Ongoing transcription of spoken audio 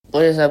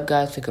What is up,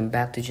 guys? Welcome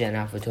back to Gen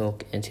Alpha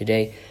Talk, and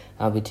today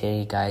I'll be telling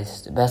you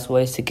guys the best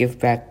ways to give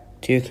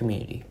back to your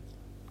community.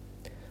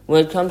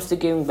 When it comes to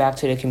giving back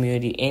to the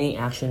community, any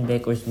action,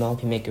 big or small,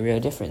 can make a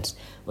real difference.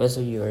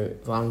 Whether you're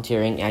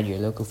volunteering at your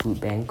local food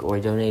bank or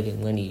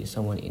donating money to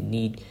someone in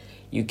need,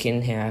 you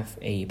can have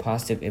a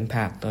positive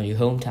impact on your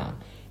hometown.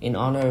 In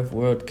honor of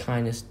World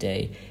Kindness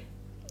Day,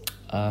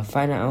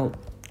 find out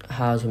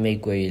how to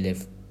make where you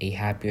live a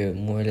happier,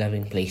 more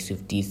loving place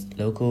with these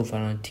local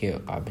volunteer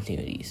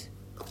opportunities.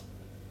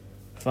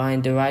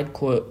 Find the right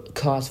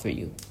cause for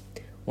you.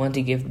 Want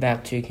to give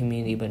back to your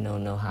community but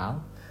don't know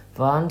how?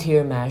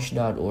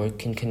 VolunteerMatch.org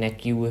can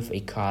connect you with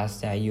a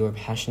cause that you are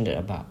passionate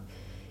about.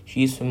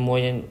 Choose from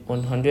more than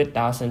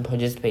 100,000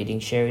 participating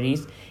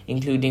charities,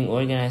 including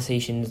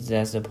organizations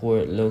that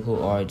support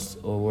local arts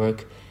or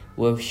work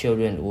with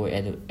children or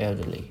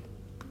elderly.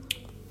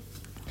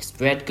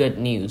 Spread good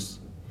news.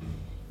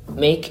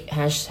 Make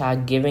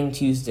hashtag Giving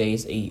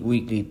Tuesdays a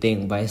weekly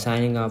thing by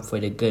signing up for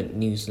the Good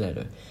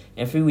newsletter.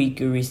 Every week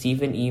you'll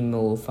receive an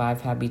email with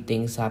 5 happy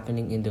things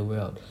happening in the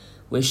world,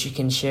 which you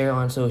can share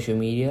on social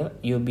media.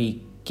 You'll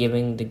be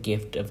giving the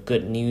gift of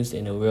good news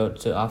in a world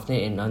so often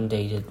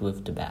inundated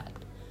with the bad.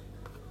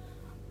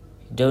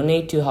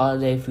 Donate to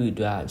holiday food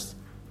drives.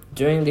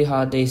 During the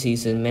holiday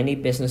season, many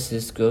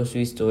businesses,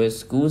 grocery stores,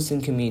 schools,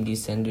 and community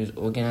centers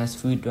organize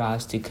food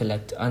drives to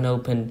collect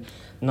unopened,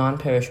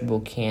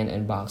 non-perishable canned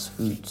and boxed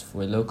foods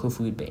for local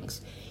food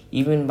banks.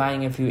 Even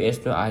buying a few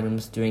extra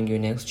items during your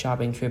next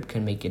shopping trip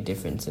can make a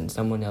difference in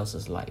someone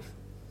else's life.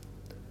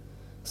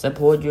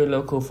 Support your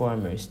local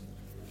farmers.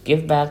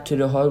 Give back to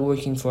the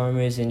hardworking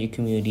farmers in your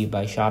community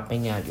by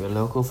shopping at your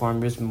local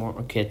farmers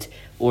market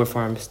or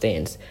farm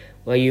stands.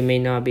 While you may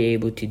not be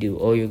able to do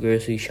all your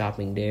grocery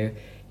shopping there,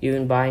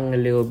 even buying a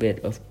little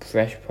bit of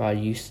fresh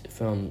produce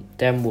from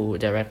them will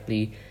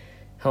directly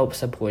help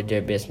support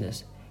their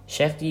business.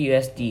 Check the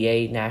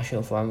USDA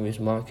National Farmers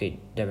Market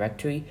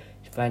Directory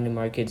to find the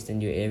markets in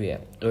your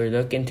area, or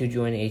look into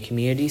joining a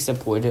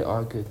community-supported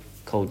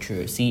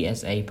agriculture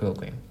CSA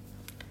program.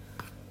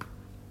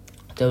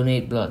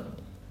 Donate blood.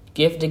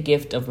 Give the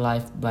gift of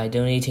life by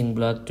donating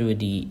blood through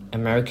the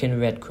American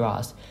Red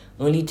Cross.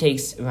 Only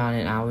takes around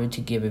an hour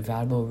to give a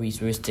valuable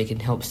resource that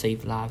can help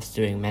save lives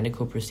during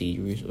medical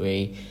procedures or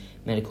a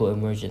medical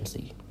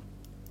emergency.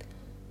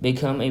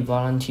 Become a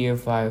volunteer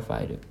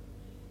firefighter.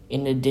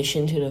 In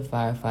addition to the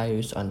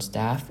firefighters on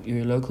staff,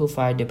 your local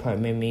fire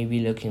department may be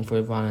looking for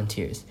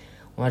volunteers.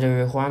 While the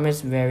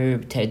requirements vary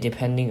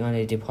depending on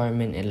the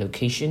department and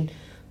location,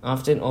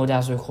 often all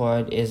that's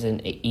required is an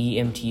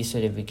EMT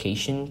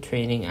certification,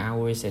 training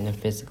hours, and a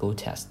physical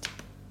test.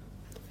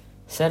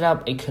 Set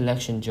up a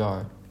collection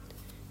jar.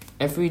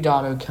 Every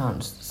dollar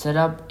counts. Set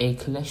up a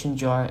collection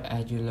jar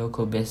at your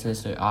local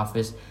business or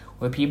office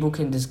where people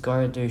can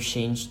discard their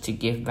change to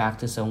give back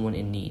to someone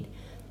in need.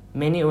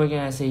 Many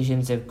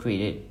organizations have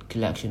created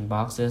collection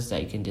boxes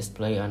that you can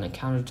display on a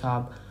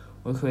countertop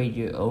or create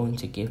your own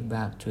to give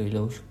back to a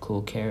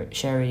local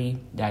charity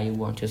that you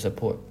want to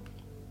support.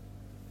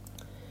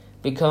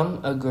 Become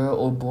a Girl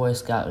or Boy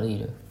Scout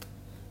leader.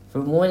 For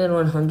more than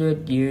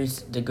 100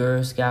 years, the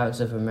Girl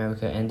Scouts of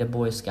America and the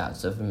Boy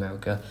Scouts of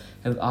America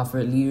have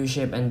offered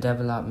leadership and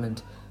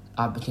development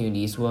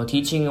opportunities while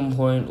teaching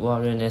important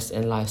wilderness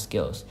and life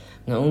skills.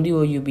 Not only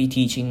will you be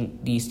teaching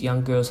these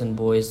young girls and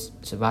boys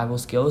survival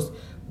skills,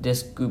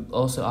 this group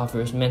also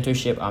offers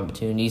mentorship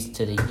opportunities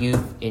to the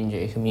youth in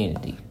your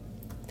community.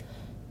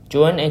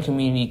 Join a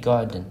community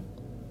garden.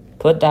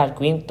 Put that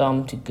green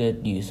thumb to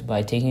good use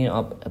by taking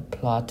up a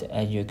plot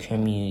at your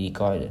community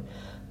garden.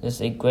 This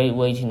is a great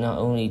way to not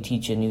only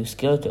teach a new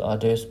skill to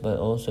others, but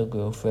also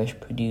grow fresh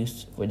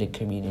produce for the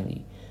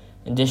community.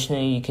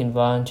 Additionally, you can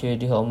volunteer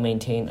to help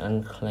maintain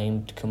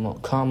unclaimed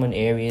common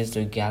areas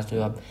or gather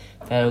up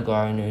fellow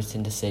gardeners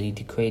in the city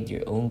to create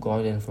your own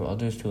garden for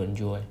others to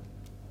enjoy.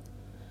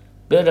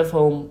 Build a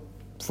home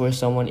for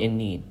someone in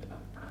need.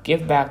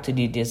 Give back to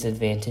the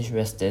disadvantaged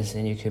residents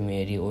in your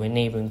community or a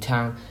neighboring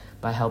town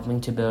by helping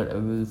to build a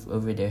roof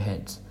over their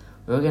heads.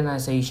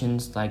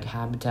 Organizations like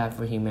Habitat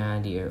for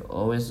Humanity are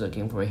always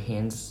looking for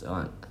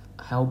hands-on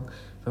help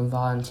from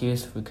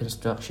volunteers for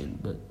construction,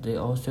 but they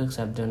also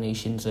accept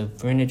donations of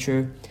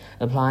furniture,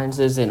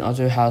 appliances, and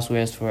other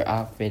housewares for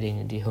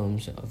outfitting the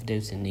homes of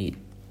those in need.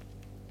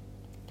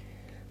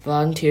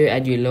 Volunteer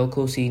at your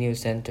local senior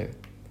center.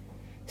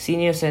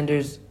 Senior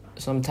centers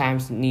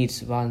sometimes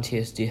needs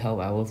volunteers to help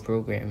out with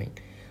programming.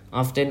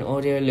 Often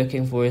all they're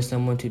looking for is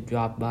someone to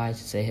drop by to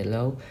say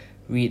hello,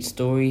 read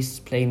stories,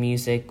 play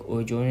music,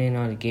 or join in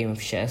on a game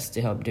of chess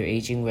to help their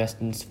aging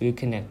residents feel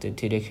connected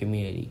to their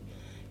community.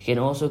 You can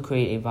also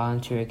create a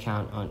volunteer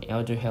account on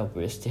Elder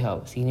Helpers to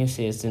help senior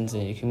citizens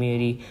in your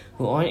community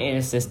who aren't in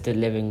assisted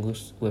living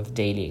with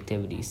daily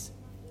activities.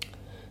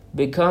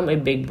 Become a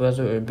big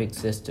brother or big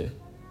sister.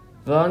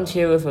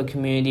 Volunteer with a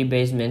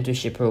community-based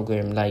mentorship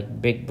program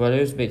like Big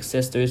Brothers Big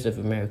Sisters of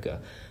America,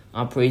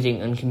 operating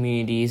in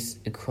communities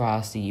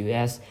across the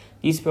U.S.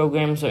 These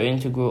programs are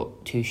integral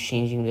to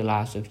changing the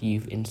lives of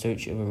youth in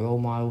search of a role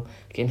model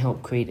that can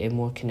help create a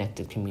more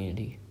connected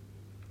community.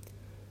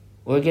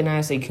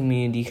 Organize a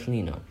community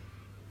cleanup.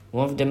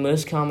 One of the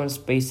most common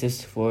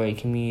spaces for a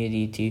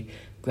community to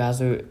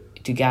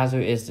gather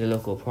is the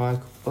local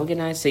park.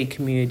 Organize a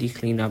community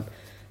cleanup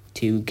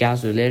to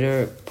gather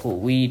litter, pull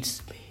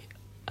weeds,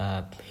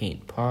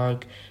 paint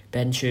park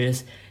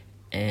benches,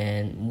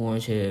 and more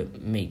to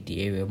make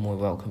the area more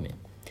welcoming.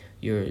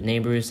 Your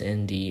neighbors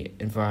and the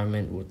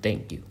environment will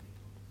thank you.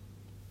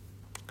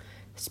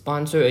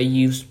 Sponsor a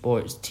youth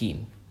sports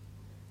team.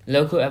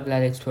 Local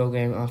athletics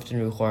programs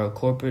often require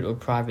corporate or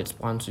private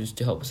sponsors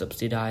to help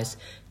subsidize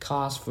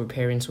costs for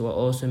parents while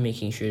also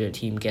making sure the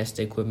team gets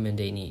the equipment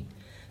they need.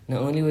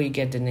 Not only will you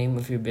get the name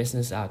of your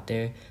business out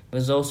there, but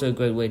it's also a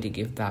great way to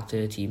give back to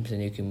the teams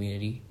in your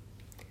community.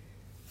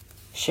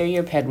 Share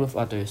your pet with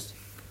others.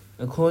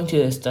 According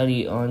to a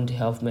study on the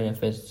health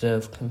benefits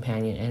of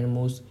companion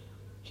animals,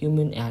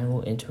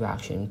 human-animal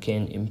interaction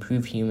can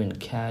improve human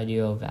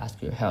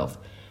cardiovascular health,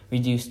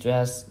 reduce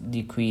stress,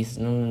 decrease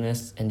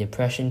loneliness and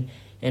depression,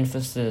 and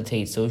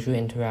facilitate social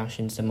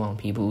interactions among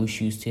people who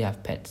choose to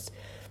have pets.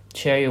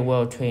 Share your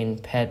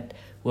well-trained pet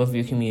with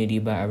your community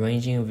by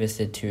arranging a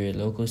visit to your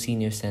local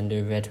senior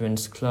center,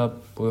 veterans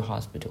club, or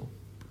hospital.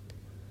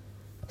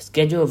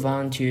 Schedule a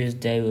volunteers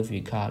day with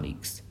your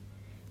colleagues.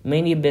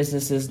 Many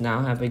businesses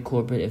now have a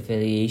corporate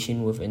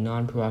affiliation with a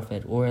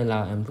nonprofit or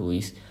allow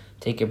employees to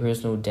take a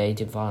personal day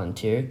to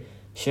volunteer.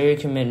 Show your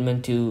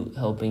commitment to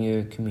helping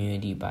your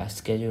community by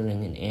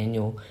scheduling an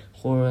annual,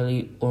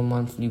 quarterly, or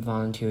monthly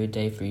volunteer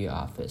day for your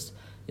office.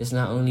 This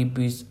not only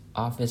boosts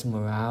office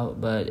morale,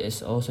 but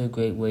it's also a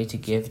great way to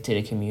give to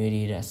the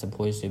community that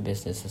supports your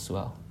business as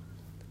well.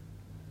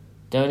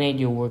 Donate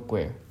your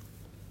workwear.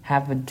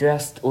 Have a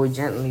dressed or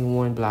gently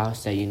worn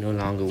blouse that you no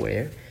longer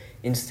wear.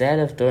 Instead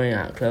of throwing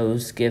out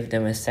clothes, give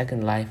them a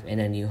second life in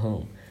a new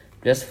home.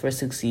 Dress for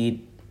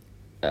Success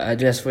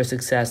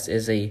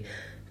is a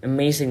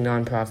amazing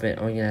nonprofit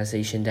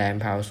organization that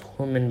empowers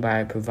women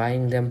by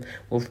providing them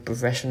with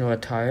professional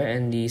attire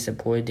and the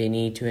support they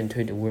need to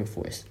enter the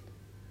workforce.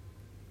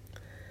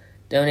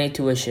 Donate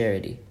to a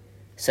charity.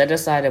 Set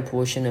aside a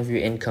portion of your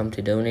income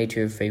to donate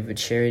to your favorite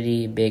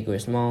charity, big or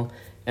small.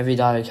 Every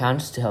dollar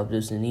counts to help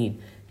those in need.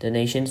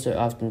 Donations are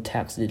often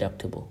tax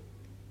deductible.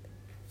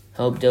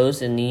 Help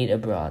those in need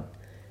abroad.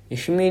 Your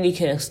community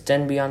can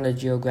extend beyond the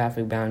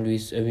geographic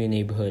boundaries of your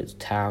neighborhood,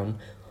 town,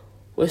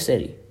 or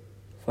city.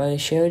 Find a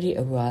charity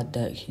abroad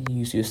that can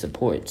use your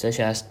support, such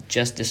as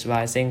Justice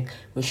Rising,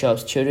 which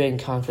helps children in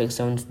conflict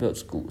zones build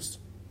schools.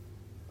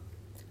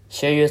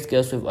 Share your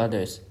skills with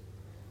others.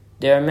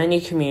 There are many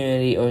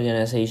community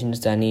organizations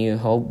that need your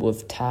help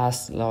with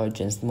tasks large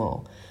and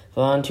small.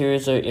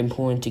 Volunteers are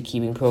important to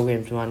keeping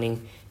programs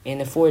running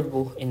and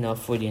affordable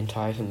enough for the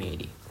entire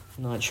community.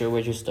 Not sure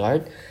where to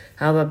start?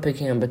 How about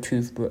picking up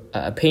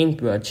a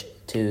paintbrush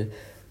to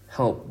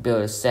help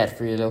build a set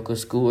for your local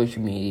school or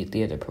community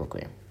theater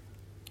program?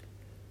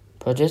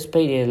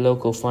 Participate in a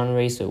local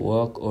fundraiser,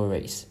 walk, or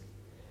race.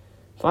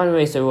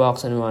 Fundraiser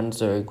walks and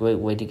runs are a great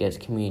way to get the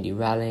community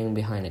rallying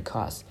behind a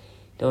cause.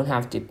 You don't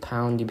have to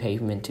pound the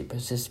pavement to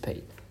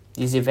participate.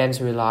 These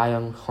events rely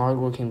on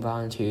hardworking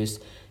volunteers,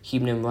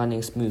 keeping them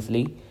running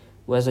smoothly,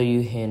 whether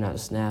you hand out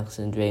snacks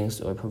and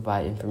drinks or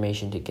provide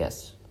information to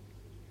guests.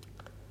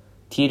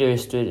 Tutor a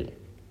student.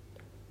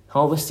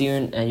 Help a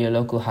student at your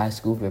local high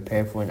school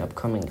prepare for an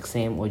upcoming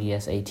exam or the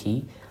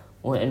SAT,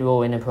 or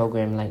enroll in a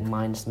program like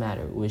Minds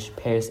Matter, which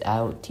pairs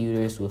out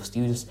tutors with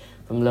students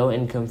from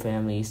low-income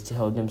families to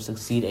help them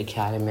succeed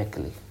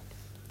academically.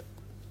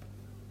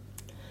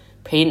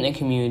 Paint a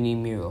community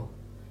mural.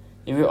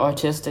 If you're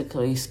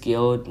artistically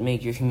skilled,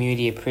 make your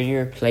community a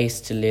prettier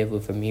place to live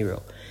with a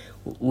mural.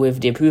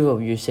 With the approval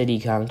of your city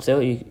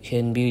council, you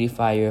can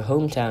beautify your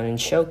hometown and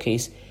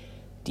showcase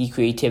the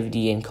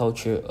creativity and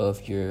culture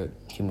of your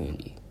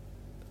community.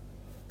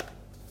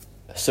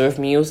 Serve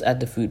meals at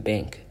the food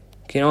bank.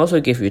 You can also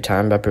give your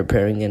time by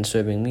preparing and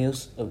serving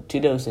meals to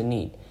those in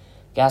need.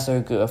 Gather a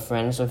group of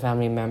friends or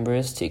family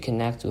members to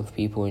connect with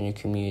people in your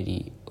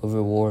community over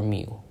a warm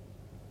meal.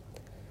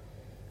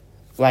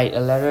 Write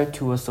a letter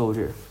to a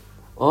soldier.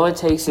 All it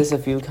takes is a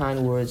few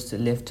kind words to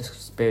lift the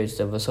spirits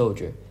of a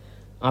soldier.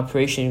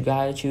 Operation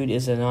Gratitude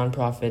is a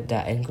nonprofit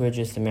that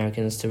encourages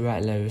Americans to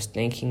write letters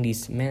thanking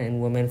these men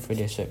and women for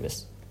their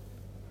service.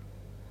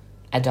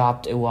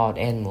 Adopt a wild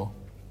animal.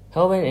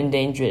 Help an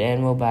endangered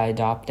animal by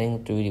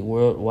adopting through the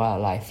World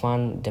Wildlife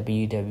Fund,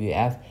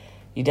 WWF.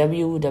 The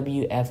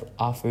WWF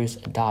offers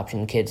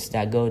adoption kits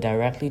that go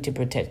directly to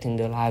protecting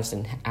the lives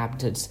and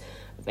habitats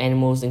of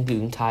animals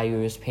including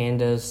tigers,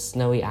 pandas,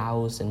 snowy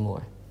owls, and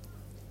more.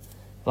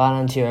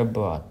 Volunteer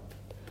abroad.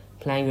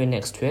 Plan your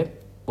next trip?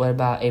 What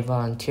about a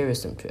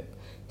volunteerism trip?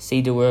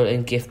 See the world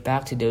and give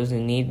back to those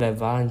in need by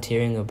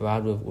volunteering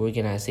abroad with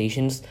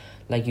organizations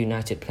like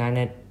United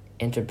Planet,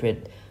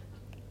 Interpret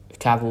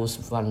Travels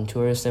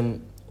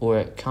Volunteerism,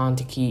 or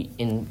Contiki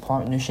in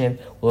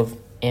partnership with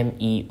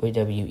ME or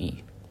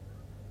WE.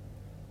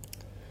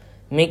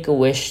 Make a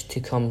wish to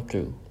come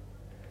true.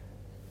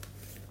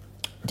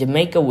 The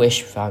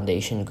Make-A-Wish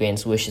Foundation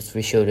grants wishes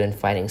for children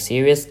fighting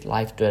serious,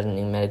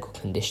 life-threatening medical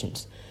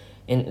conditions.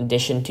 In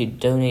addition to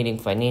donating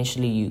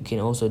financially, you can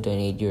also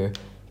donate your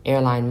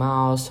airline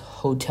miles,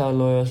 hotel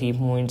loyalty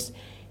points,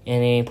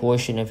 and a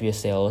portion of your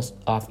sales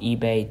off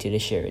eBay to the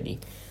charity.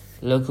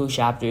 Local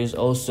chapters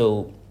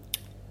also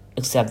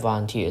accept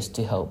volunteers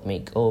to help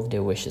make all of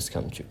their wishes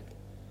come true.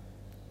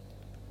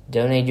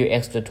 Donate your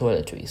extra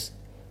toiletries.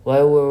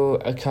 While we're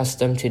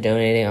accustomed to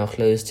donating our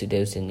clothes to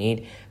those in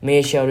need,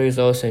 many shelters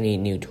also need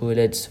new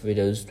toilets for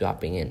those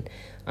dropping in.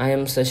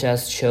 Items such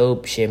as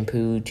soap,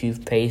 shampoo,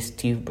 toothpaste,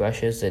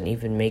 toothbrushes, and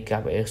even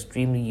makeup are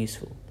extremely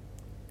useful.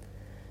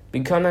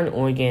 Become an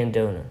organ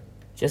donor.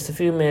 Just a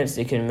few minutes,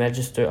 you can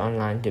register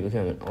online to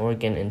become an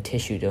organ and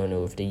tissue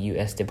donor with the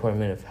U.S.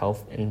 Department of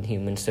Health and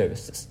Human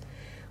Services.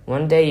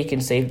 One day, you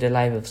can save the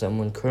life of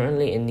someone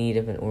currently in need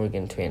of an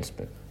organ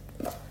transplant.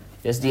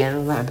 That's the end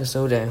of my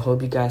episode, and I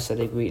hope you guys had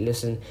a great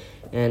listen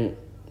and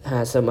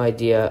had some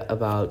idea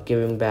about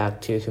giving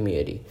back to your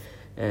community.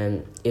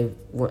 And if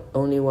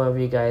only one of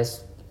you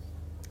guys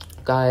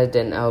got it,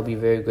 then I'll be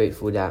very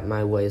grateful that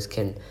my voice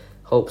can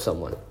help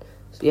someone.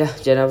 So yeah,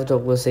 Jen Avatar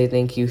will say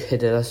thank you, hit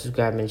the like,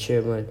 subscribe, and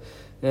share button.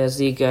 And I'll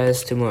see you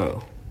guys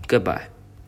tomorrow. Goodbye.